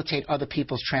facilitate other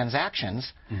people's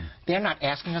transactions, they're not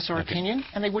asking us our opinion,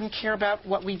 and they wouldn't care about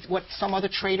what some other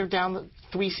trader down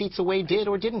 3 seats away did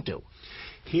or didn't do.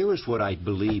 Here is what I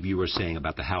believe you were saying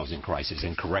about the housing crisis,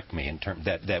 and correct me,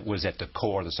 that was at the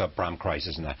core of the subprime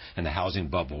crisis and the housing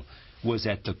bubble was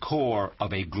at the core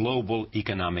of a global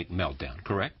economic meltdown,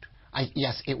 correct?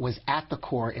 Yes, it was at the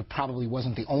core. It probably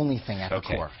wasn't the only thing at the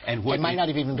core. And it might not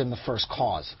have even been the first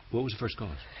cause. What was the first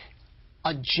cause?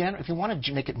 If you want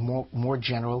to make it more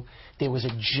general, there was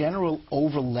a general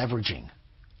over-leveraging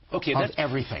of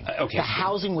everything. The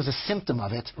housing was a symptom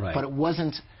of it, but it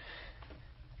wasn't.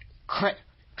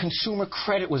 Consumer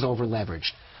credit was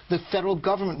over-leveraged. The federal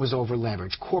government was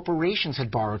over-leveraged. Corporations had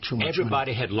borrowed too much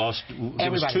Everybody money. had lost.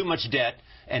 There was too much debt,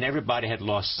 and everybody had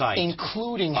lost sight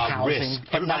including of housing. Risk.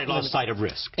 Everybody lost sight of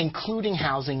risk. Including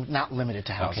housing, not limited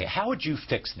to housing. Okay, how would you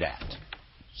fix that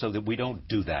so that we don't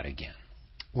do that again?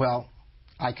 Well,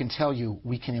 I can tell you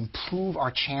we can improve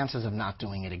our chances of not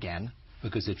doing it again.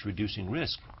 Because it's reducing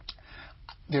risk.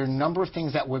 There are a number of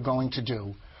things that we're going to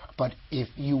do, but if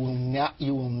you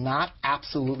will not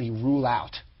absolutely rule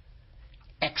out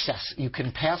excess. You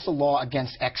can pass a law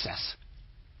against excess.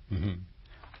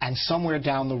 And somewhere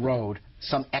down the road,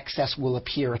 some excess will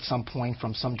appear at some point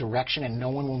from some direction, and no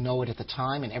one will know it at the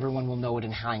time, and everyone will know it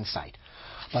in hindsight.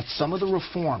 But some of the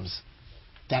reforms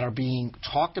that are being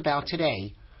talked about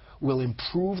today will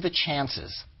improve the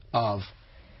chances of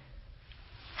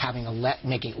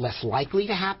making it less likely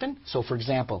to happen. So, for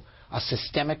example, a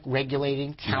systemic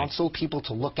regulating council, people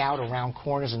to look out around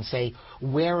corners and say,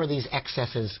 where are these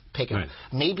excesses picking up?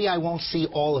 Maybe I won't see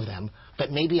all of them,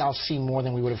 but maybe I'll see more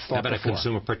than we would have thought before. How about a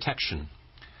consumer protection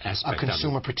aspect? A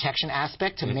consumer protection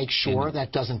aspect to make sure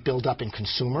that doesn't build up in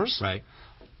consumers. Right.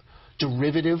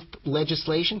 Derivative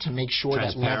legislation to make sure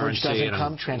that leverage doesn't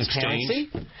come. Transparency.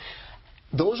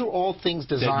 Those are all things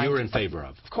designed... That you're in favor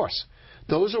of. Of course.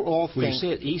 Those are all things... Well, you say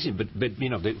it easy, but you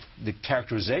know, the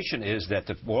characterization is that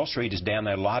the Wall Street is down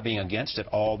there lobbying against it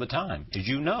all the time, as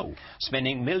you know,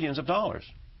 spending millions of dollars.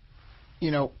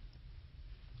 You know,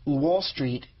 Wall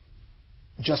Street,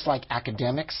 just like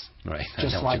academics,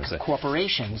 just like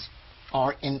corporations,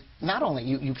 are in... Not only,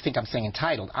 you think I'm saying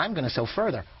entitled, I'm going to go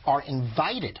further, are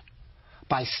invited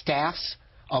by staffs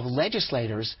of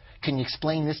legislators. Can you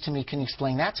explain this to me? Can you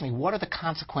explain that to me? What are the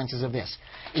consequences of this?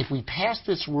 If we pass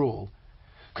this rule,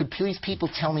 could please people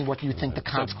tell me what you think the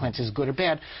consequence is, good or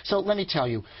bad? So let me tell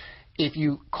you, if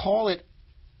you call it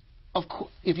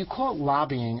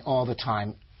lobbying all the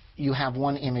time, you have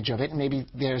one image of it, and maybe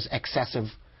there's excessive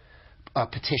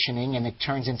petitioning, and it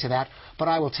turns into that. But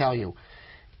I will tell you,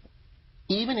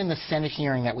 even in the Senate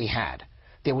hearing that we had,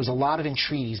 there was a lot of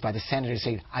entreaties by the senators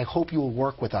saying, I hope you will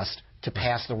work with us to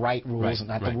pass the right rules and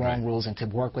not the wrong rules, and to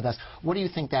work with us. What do you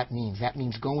think that means? That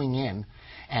means going in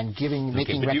and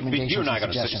making recommendations. You're not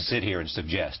going to sit here and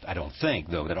suggest, I don't think,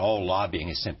 though, that all lobbying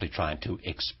is simply trying to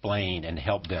explain and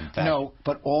help them. No,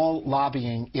 but all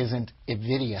lobbying isn't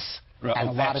invidious, and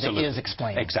a lot of it is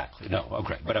explaining. Exactly. No,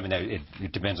 okay. But I mean,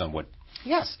 it depends on what...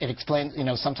 Yes, it explains, you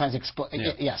know, sometimes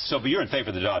yes. So, but you're in favor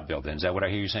of the Dodd bill, then? Is that what I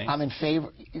hear you saying? I'm in favor,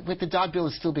 with the Dodd bill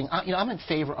is still being, you know, I'm in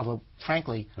favor of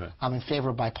frankly, I'm in favor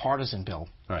of a bipartisan bill.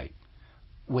 Right.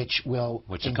 Which will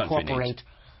incorporate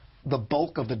the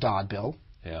bulk of the Dodd bill,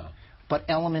 but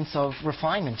elements of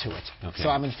refinement to it. Okay. So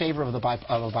I'm in favor of a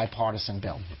bipartisan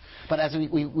bill. But as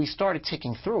we started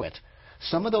ticking through it,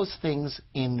 some of those things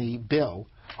in the bill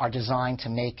are designed to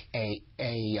make a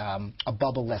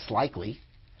bubble less likely.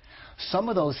 Some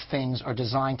of those things are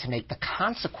designed to make the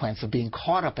consequence of being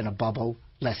caught up in a bubble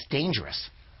less dangerous,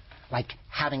 like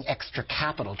having extra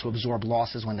capital to absorb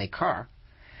losses when they occur.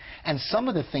 And some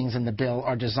of the things in the bill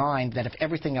are designed that if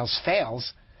everything else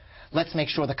fails, let's make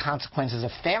sure the consequences of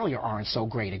failure aren't so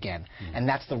great again. And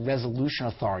that's the resolution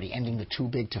authority, ending the too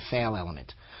big to fail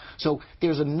element. So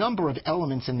there's a number of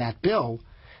elements in that bill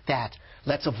that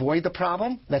let's avoid the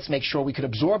problem, let's make sure we could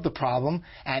absorb the problem,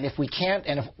 and if we can't,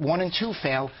 and if 1 and 2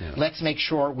 fail, let's make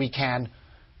sure we can,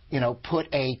 you know, put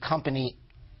a company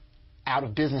out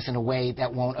of business in a way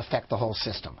that won't affect the whole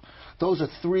system. Those are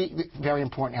 3 very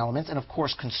important elements, and of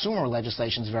course consumer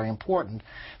legislation is very important.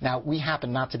 Now, we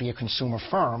happen not to be a consumer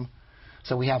firm,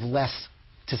 so we have less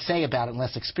to say about it and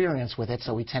less experience with it,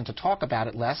 so we tend to talk about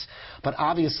it less. But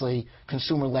obviously,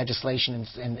 consumer legislation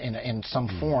in some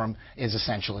form is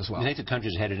essential as well. Do you think the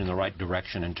country's headed in the right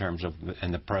direction in terms of,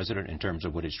 and the president, in terms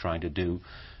of what he's trying to do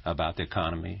about the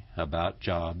economy, about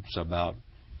jobs, about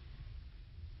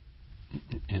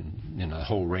in a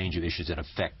whole range of issues that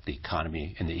affect the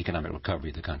economy and the economic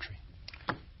recovery of the country?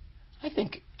 I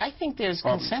think there's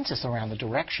consensus around the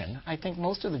direction. I think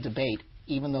most of the debate,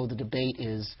 even though the debate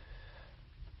is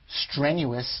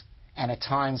strenuous and at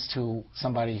times to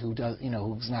somebody who does, you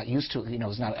know, who's not used to, you know,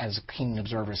 who's not as keen an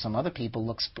observer as some other people,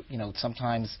 looks, you know,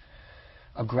 sometimes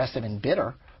aggressive and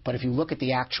bitter. But if you look at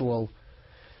the actual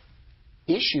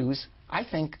issues, I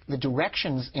think the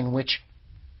directions in which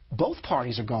both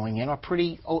parties are going in are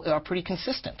pretty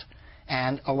consistent.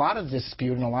 And a lot of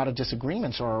dispute and a lot of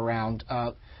disagreements are around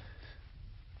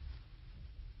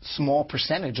small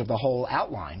percentage of the whole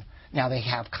outline. Now, they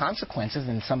have consequences,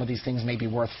 and some of these things may be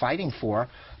worth fighting for,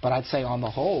 but I'd say on the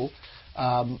whole,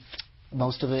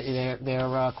 most of it,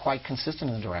 they're quite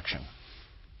consistent in the direction.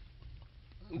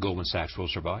 Goldman Sachs will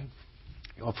survive?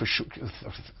 Oh, for sure.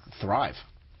 Thrive.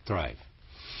 Thrive.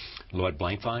 Lloyd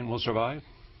Blankfein will survive?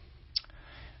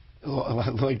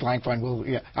 Lloyd Blankfein will,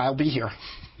 yeah, I'll be here.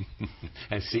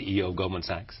 As CEO of Goldman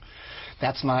Sachs?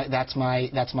 That's my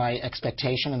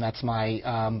expectation, and that's my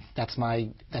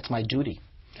duty.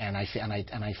 And I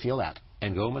feel that.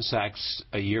 And Goldman Sachs,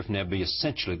 a year from now, will be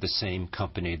essentially the same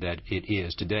company that it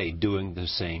is today, doing the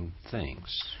same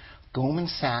things. Goldman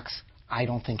Sachs, I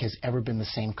don't think, has ever been the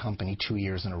same company 2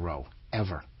 years in a row,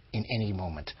 ever, in any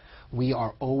moment. We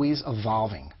are always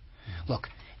evolving. Look,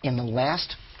 in the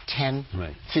last 10,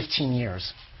 15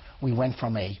 years, we went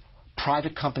from a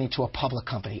private company to a public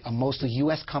company, a mostly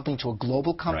U.S. company to a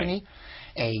global company,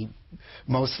 a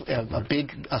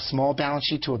small balance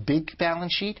sheet to a big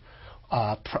balance sheet,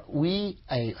 a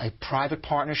private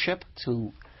partnership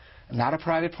to not a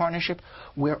private partnership.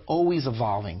 We're always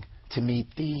evolving to meet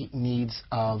the needs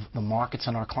of the markets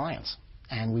and our clients.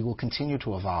 And we will continue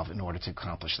to evolve in order to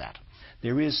accomplish that.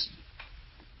 There is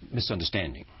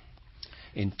misunderstanding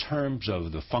in terms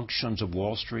of the functions of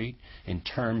Wall Street, in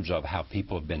terms of how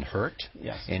people have been hurt,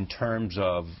 yes, in terms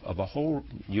of a whole.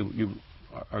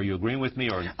 Are you agreeing with me?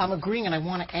 Or I'm agreeing, and I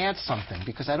want to add something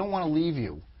because I don't want to leave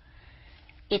you.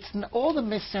 All the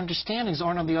misunderstandings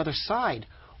aren't on the other side.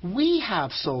 We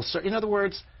have in other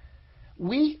words,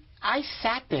 I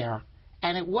sat there,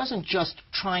 and it wasn't just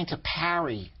trying to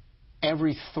parry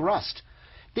every thrust.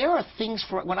 There are things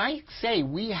when I say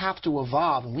we have to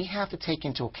evolve and we have to take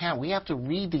into account, we have to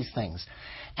read these things,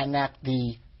 and that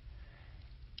the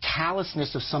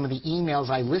callousness of some of the emails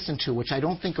I listened to, which I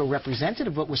don't think are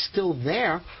representative, but were still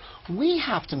there, we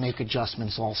have to make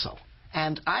adjustments also.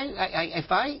 And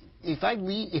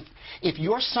if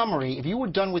your summary, if you were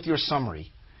done with your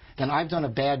summary, then I've done a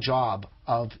bad job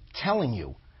of telling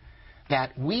you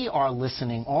that we are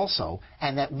listening also,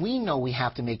 and that we know we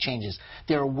have to make changes.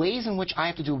 There are ways in which I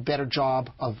have to do a better job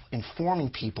of informing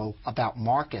people about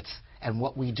markets and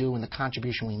what we do and the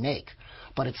contribution we make.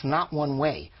 But it's not one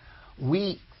way.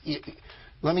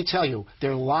 Let me tell you, there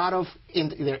are a lot of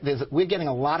we're getting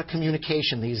a lot of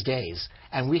communication these days,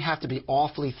 and we have to be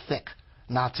awfully thick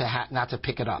not to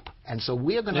pick it up. And so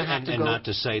we're going to have to go. And not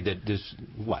to say that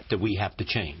that we have to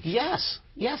change. Yes,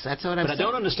 that's what I'm saying. But I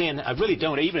don't understand. I really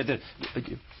don't. Even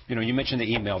if you mentioned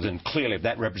the emails, and clearly if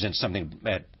that represents something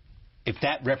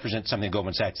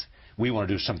Goldman Sachs, we want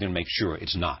to do something to make sure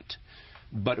it's not.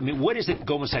 But I mean, what is it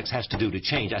Goldman Sachs has to do to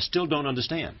change? I still don't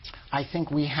understand. I think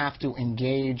we have to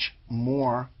engage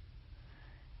more.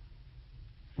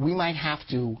 We might have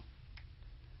to.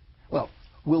 Well,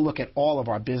 we'll look at all of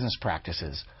our business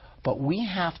practices, but we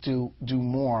have to do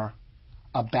more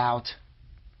about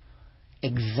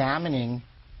examining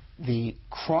the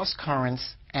cross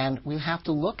currents, and we have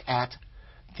to look at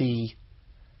the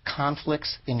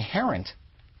conflicts inherent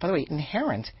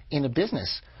in a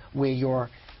business where you're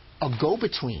a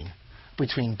go-between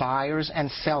between buyers and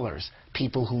sellers,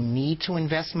 people who need to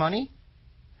invest money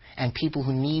and people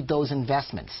who need those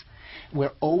investments.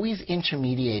 We're always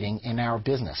intermediating in our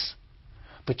business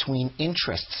between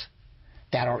interests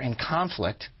that are in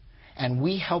conflict, and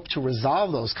we help to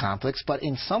resolve those conflicts, but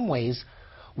in some ways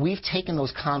we've taken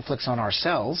those conflicts on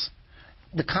ourselves.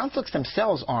 The conflicts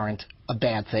themselves aren't a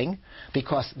bad thing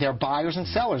because they're buyers and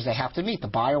sellers. They have to meet. The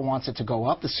buyer wants it to go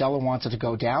up. The seller wants it to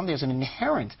go down. There's an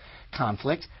inherent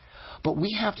conflict, but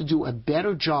we have to do a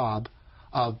better job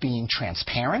of being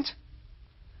transparent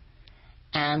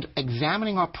and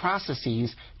examining our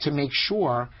processes to make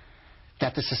sure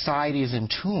that the society is in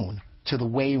tune to the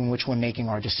way in which we're making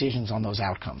our decisions on those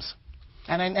outcomes.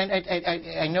 And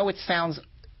I know it's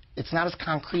not as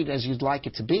concrete as you'd like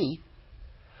it to be,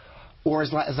 or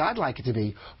as I'd like it to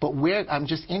be, but I'm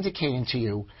just indicating to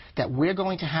you that we're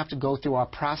going to have to go through our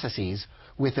processes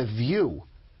with a view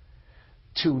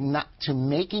to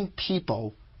making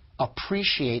people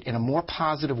appreciate in a more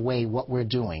positive way what we're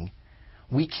doing.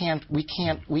 We can't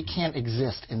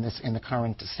exist in the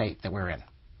current state that we're in.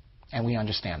 And we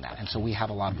understand that, and so we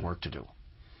have a lot of work to do.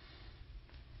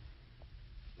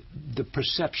 The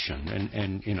perception,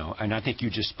 and I think you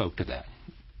just spoke to that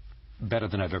better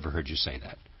than I've ever heard you say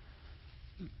that.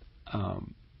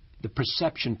 The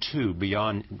perception, too,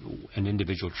 beyond an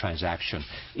individual transaction,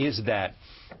 is that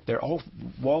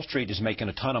Wall Street is making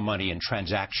a ton of money in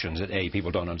transactions that, A,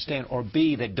 people don't understand, or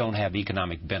B, that don't have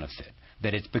economic benefit,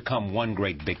 that it's become one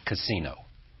great big casino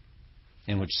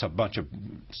in which a bunch of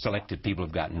selected people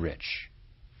have gotten rich.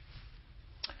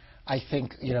 I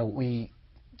think, we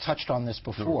touched on this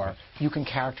before. You can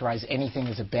characterize anything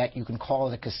as a bet. You can call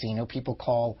it a casino. People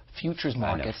call futures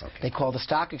markets. Okay. They call the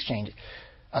stock exchange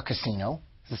a casino.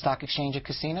 Is the stock exchange a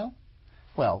casino?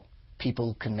 Well,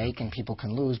 people can make and people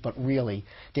can lose, but really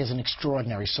there's an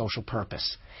extraordinary social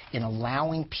purpose in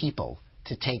allowing people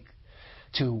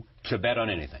to bet on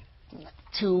anything.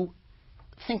 To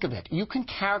think of it. You can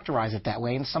characterize it that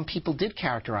way, and some people did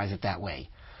characterize it that way.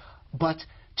 But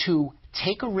to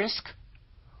take a risk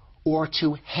or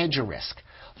to hedge a risk.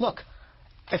 Look,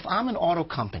 if I'm an auto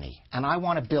company and I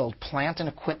want to build plant and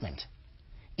equipment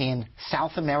in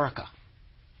South America,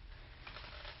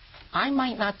 I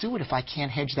might not do it if I can't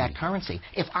hedge that currency.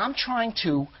 If I'm trying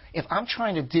to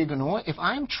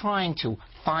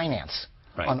finance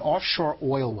an offshore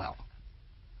oil well,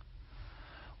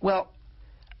 well,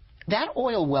 that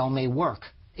oil well may work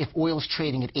if oil is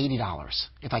trading at $80.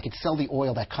 If I could sell the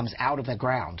oil that comes out of the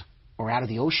ground or out of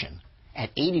the ocean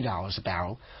at $80 a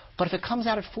barrel, but if it comes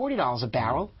out at $40 a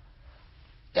barrel,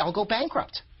 I'll go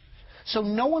bankrupt. So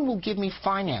no one will give me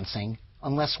financing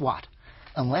unless what?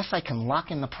 unless I can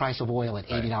lock in the price of oil at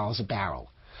 $80 a barrel.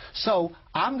 So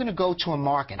I'm going to go to a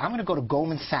market. I'm going to go to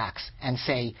Goldman Sachs and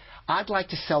say, I'd like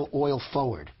to sell oil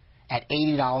forward at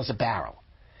 $80 a barrel.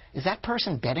 Is that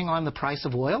person betting on the price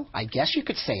of oil? I guess you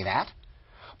could say that.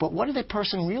 But what is that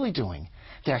person really doing?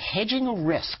 They're hedging a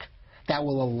risk that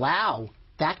will allow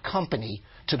that company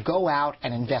to go out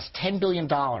and invest $10 billion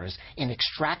in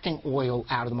extracting oil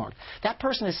out of the market. That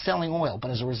person is selling oil, but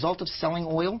as a result of selling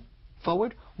oil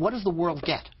forward, what does the world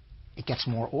get? It gets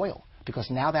more oil, because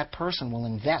now that person will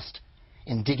invest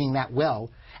in digging that well,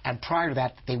 and prior to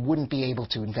that, they wouldn't be able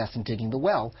to invest in digging the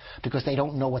well because they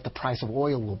don't know what the price of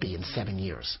oil will be in 7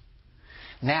 years.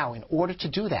 Now, in order to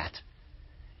do that,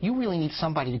 you really need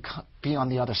somebody to be on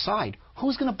the other side.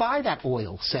 Who's going to buy that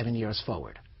oil 7 years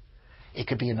forward? It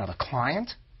could be another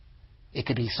client. It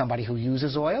could be somebody who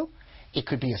uses oil. It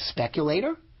could be a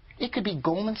speculator. It could be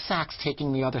Goldman Sachs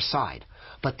taking the other side.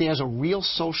 But there's a real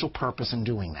social purpose in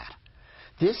doing that.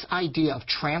 This idea of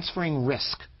transferring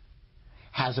risk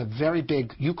has a very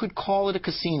big, you could call it a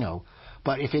casino,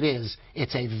 but if it is,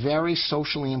 it's a very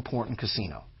socially important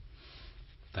casino.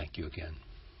 Thank you again.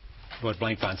 Lloyd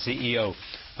Blankfein, CEO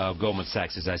of Goldman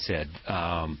Sachs, as I said.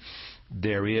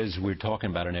 We're talking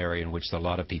about an area in which a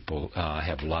lot of people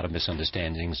have a lot of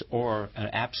misunderstandings or an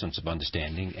absence of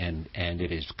understanding, and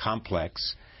it is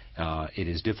complex, it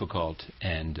is difficult,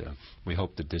 and we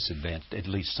hope that this advanced at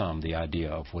least some the idea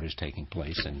of what is taking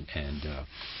place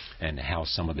and how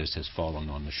some of this has fallen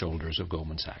on the shoulders of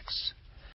Goldman Sachs.